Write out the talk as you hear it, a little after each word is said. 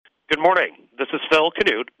Good morning. This is Phil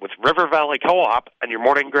Canute with River Valley Co-op and your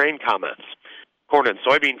morning grain comments. Corn and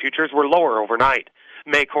soybean futures were lower overnight.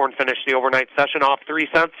 May corn finished the overnight session off 3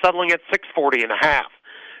 cents, settling at $6.40.5.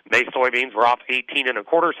 May soybeans were off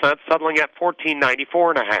 18.25 cents, settling at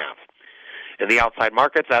 $14.94.5. In the outside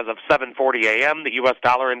markets, as of 7:40 a.m., the U.S.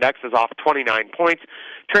 dollar index is off 29 points,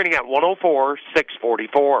 trading at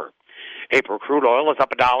 104.644. April crude oil is up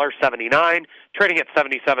 $1.79, trading at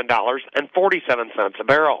 $77.47 a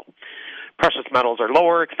barrel. Precious metals are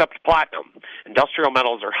lower except platinum. Industrial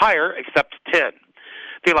metals are higher except tin.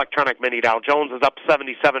 The electronic mini Dow Jones is up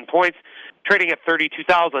 77 points, trading at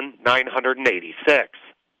 32,986.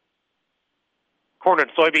 Corn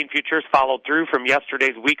and soybean futures followed through from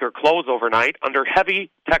yesterday's weaker close overnight under heavy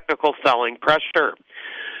technical selling pressure.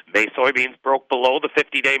 May soybeans broke below the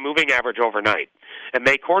 50-day moving average overnight, and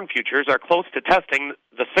May corn futures are close to testing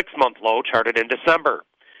the 6-month low charted in December.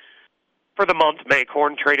 For the month, May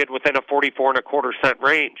corn traded within a 44.25 cent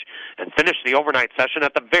range and finished the overnight session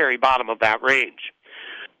at the very bottom of that range.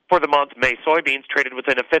 For the month, May soybeans traded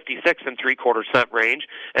within a 56.75 cent range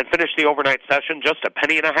and finished the overnight session just a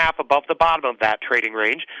penny and a half above the bottom of that trading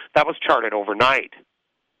range that was charted overnight.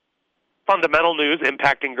 Fundamental news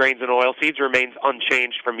impacting grains and oilseeds remains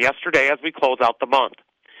unchanged from yesterday as we close out the month.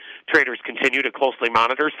 Traders continue to closely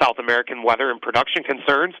monitor South American weather and production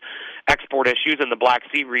concerns, export issues in the Black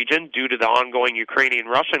Sea region due to the ongoing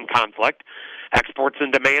Ukrainian-Russian conflict, exports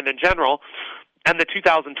and demand in general, and the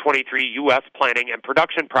 2023 U.S. planning and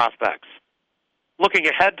production prospects. Looking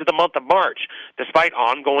ahead to the month of March, despite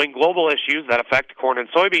ongoing global issues that affect corn and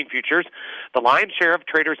soybean futures, the lion's share of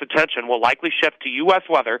traders' attention will likely shift to U.S.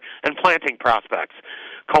 weather and planting prospects,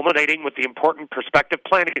 culminating with the important prospective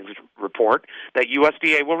planting report that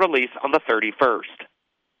USDA will release on the 31st.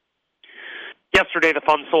 Yesterday, the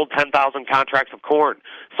fund sold 10,000 contracts of corn,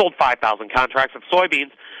 sold 5,000 contracts of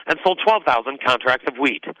soybeans, and sold 12,000 contracts of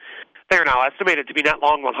wheat. They are now estimated to be net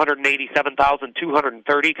long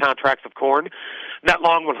 187,230 contracts of corn, net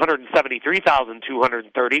long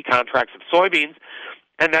 173,230 contracts of soybeans,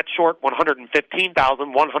 and net short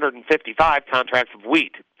 115,155 contracts of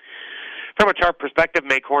wheat. From a chart perspective,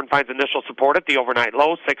 May corn finds initial support at the overnight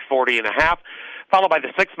low, 640.5, followed by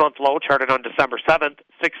the 6-month low charted on December 7th,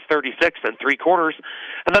 636.75,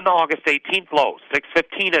 and then the August 18th low,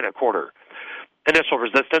 615.25. Initial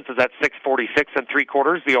resistance is at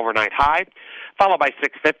 646.75, the overnight high, followed by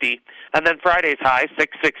 650, and then Friday's high,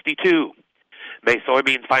 662. May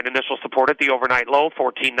soybeans find initial support at the overnight low,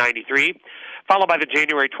 1493, followed by the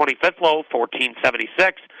January 25th low,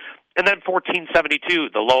 1476, and then 1472,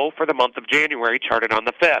 the low for the month of January, charted on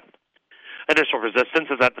the 5th. Initial resistance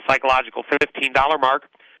is at the psychological $15 mark,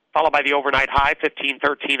 followed by the overnight high,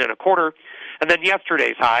 1513.25, and then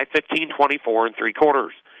yesterday's high, 1524.75.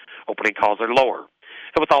 Opening calls are lower.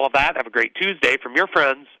 And with all of that, have a great Tuesday from your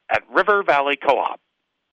friends at River Valley Co-op.